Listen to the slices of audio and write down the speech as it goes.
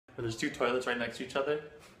where there's two toilets right next to each other.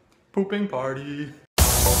 Pooping party.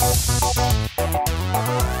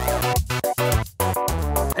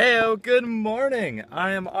 Heyo, good morning.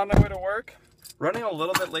 I am on my way to work. Running a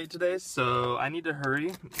little bit late today, so I need to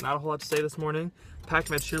hurry. Not a whole lot to say this morning.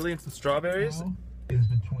 Packed my chili and some strawberries. Is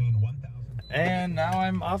between 1,000. And now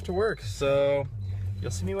I'm off to work, so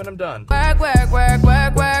you'll see me when I'm done. Work, work, work,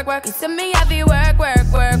 work, work, work. You send me heavy work,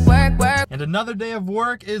 work, work, work, work. And another day of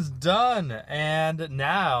work is done. And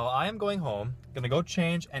now I am going home, gonna go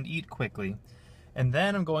change and eat quickly. And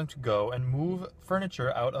then I'm going to go and move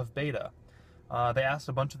furniture out of Beta. They asked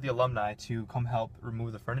a bunch of the alumni to come help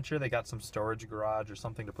remove the furniture. They got some storage garage or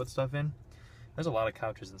something to put stuff in. There's a lot of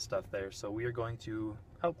couches and stuff there, so we are going to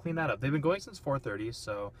help clean that up. They've been going since 4:30,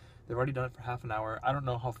 so they've already done it for half an hour. I don't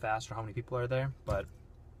know how fast or how many people are there, but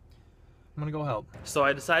I'm gonna go help. So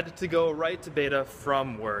I decided to go right to Beta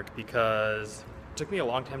from work because it took me a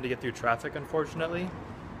long time to get through traffic, unfortunately.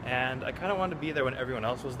 And I kind of wanted to be there when everyone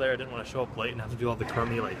else was there. I didn't want to show up late and have to do all the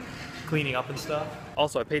crummy like cleaning up and stuff.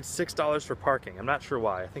 Also, I paid $6 for parking. I'm not sure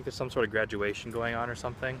why. I think there's some sort of graduation going on or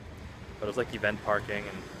something. But it was like event parking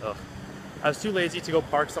and ugh. I was too lazy to go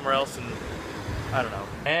park somewhere else and I don't know.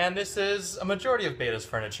 And this is a majority of Beta's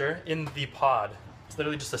furniture in the pod. It's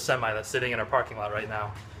literally just a semi that's sitting in our parking lot right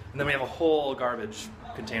now. And then we have a whole garbage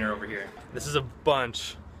container over here. This is a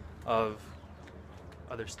bunch of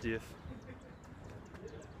other stuff.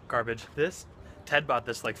 Garbage. Ted bought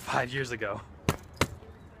this like 5 years ago.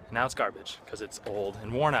 Now it's garbage because it's old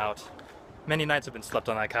and worn out. Many nights have been slept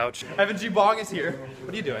on that couch. Evan G. Bong is here.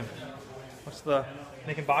 What are you doing?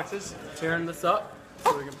 Making boxes? Tearing this up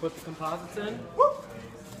so we can put the composites in.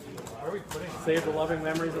 Where are we putting it? Save the loving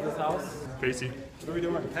memories of this house. Casey. What are we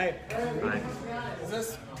doing? Hey. Hi. Is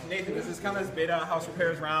this, Nathan, does this count as Beta house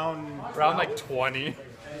repairs round? Round like 20.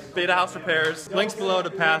 Beta house repairs. Links below to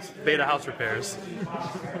past Beta house repairs.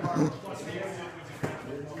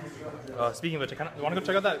 Speaking of which, you want to go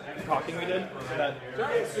check out that caulking we did?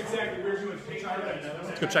 Exactly.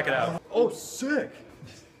 Let's go check it out. Oh, sick!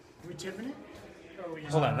 Are we tipping it?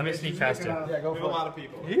 Hold on, let me sneak past it. Yeah, go for it. A lot of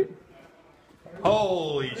people.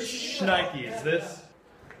 Holy shnikes, this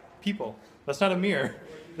people. That's not a mirror.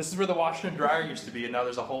 This is where the washer and dryer used to be, and now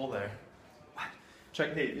there's a hole there.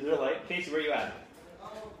 Check. Hey, is there a light? Casey, where are you at?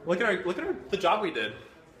 Look at the job we did.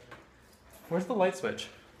 Where's the light switch?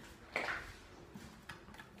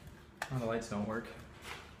 Oh, the lights don't work.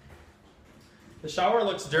 The shower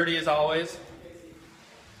looks dirty as always.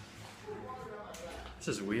 This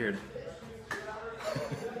is weird.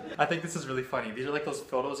 I think this is really funny. These are like those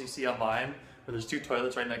photos you see online where there's two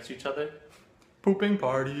toilets right next to each other. Pooping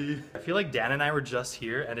party. I feel like Dan and I were just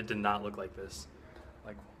here and it did not look like this.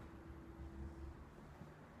 Like,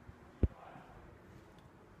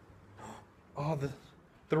 oh,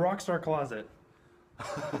 the Rockstar closet.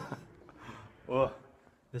 Oh,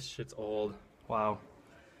 this shit's old. Wow.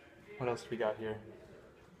 What else do we got here?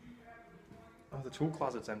 Oh, the tool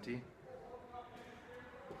closet's empty.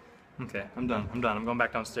 Okay, I'm done. I'm going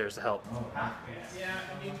back downstairs to help. Yeah,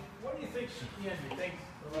 I mean, what do you think, Ian? Do you think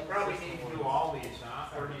we probably need to do all these,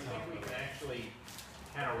 huh? Or do you think we can actually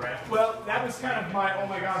kind of wrap? Well, that was kind of my, oh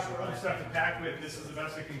my gosh, what other stuff to pack with. This is the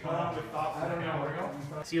best I can come up with thoughts. I don't know where to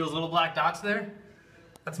go. See those little black dots there?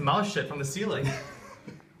 That's mouse shit from the ceiling.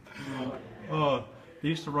 Oh, they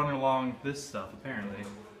used to run along this stuff, apparently.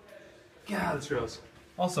 God, that's gross.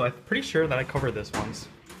 Also, I'm pretty sure that I covered this once.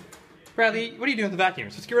 Bradley, what are you doing with the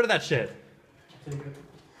vacuums? Let's get rid of that shit.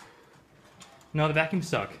 No, the vacuums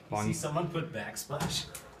suck. See someone put backsplash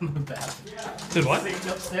on the bathroom. Did what?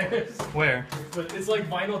 Upstairs. Where? But it's like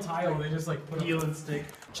vinyl tile. They just like put peel and stick.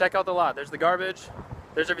 Check out the lot. There's the garbage.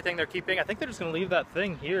 There's everything they're keeping. I think they're just gonna leave that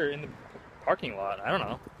thing here in the parking lot. I don't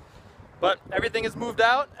know. But everything is moved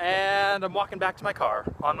out and I'm walking back to my car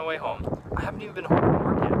on my way home. I haven't even been home from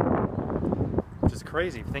work yet. Which is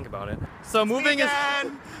crazy if you think about it. So moving is...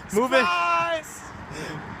 Moving...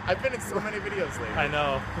 I've been in so many videos lately. I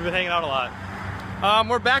know. We've been hanging out a lot.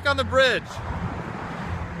 We're back on the bridge.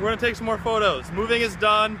 We're gonna take some more photos. Moving is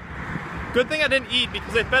done. Good thing I didn't eat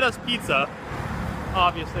because they fed us pizza.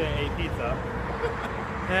 Obviously I ate pizza.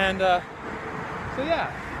 And so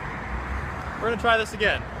yeah. We're gonna try this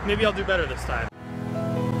again. Maybe I'll do better this time.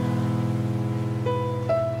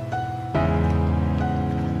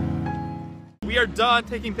 We are done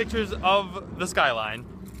taking pictures of the skyline.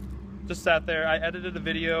 Just sat there. I edited a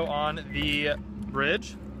video on the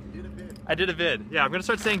bridge. I did a vid. Yeah, I'm gonna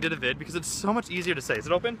start saying did a vid because it's so much easier to say. Is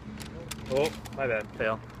it open? Oh, my bad,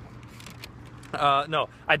 fail. No,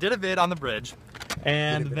 I did a vid on the bridge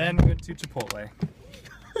and then went to Chipotle.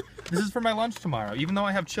 This is for my lunch tomorrow, even though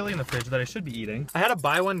I have chili in the fridge that I should be eating. I had a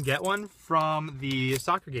buy one, get one from the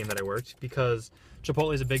soccer game that I worked because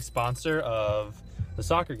Chipotle is a big sponsor of the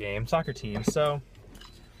soccer team. So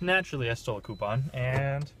naturally I stole a coupon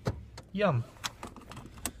and yum.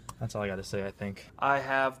 That's all I gotta say, I think. I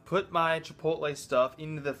have put my Chipotle stuff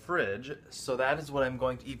into the fridge, so that is what I'm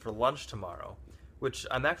going to eat for lunch tomorrow, which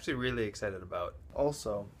I'm actually really excited about.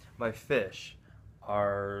 Also, my fish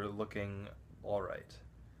are looking all right.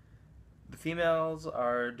 The females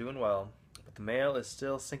are doing well, but the male is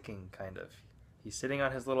still sinking, kind of. He's sitting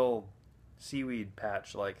on his little seaweed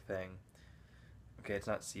patch-like thing. Okay, it's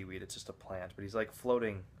not seaweed, it's just a plant, but he's like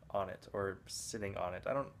floating on it, or sitting on it.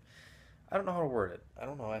 I don't know how to word it. I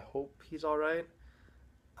don't know, I hope he's alright.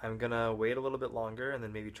 I'm gonna wait a little bit longer and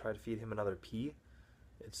then maybe try to feed him another pea.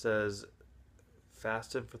 It says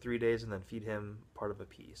fast him for 3 days and then feed him part of a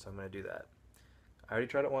pea, so I'm gonna do that. I already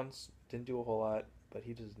tried it once, didn't do a whole lot, but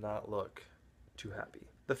he does not look too happy.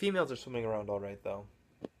 The females are swimming around all right, though.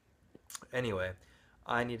 Anyway,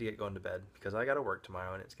 I need to get going to bed because I gotta work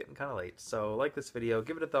tomorrow and it's getting kind of late. So like this video,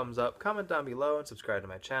 give it a thumbs up, comment down below, and subscribe to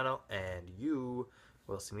my channel, and you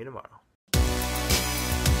will see me tomorrow.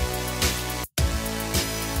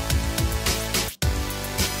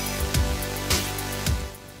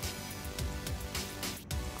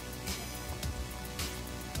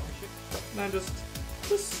 And I'm just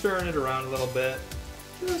stirring it around a little bit.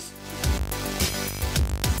 Just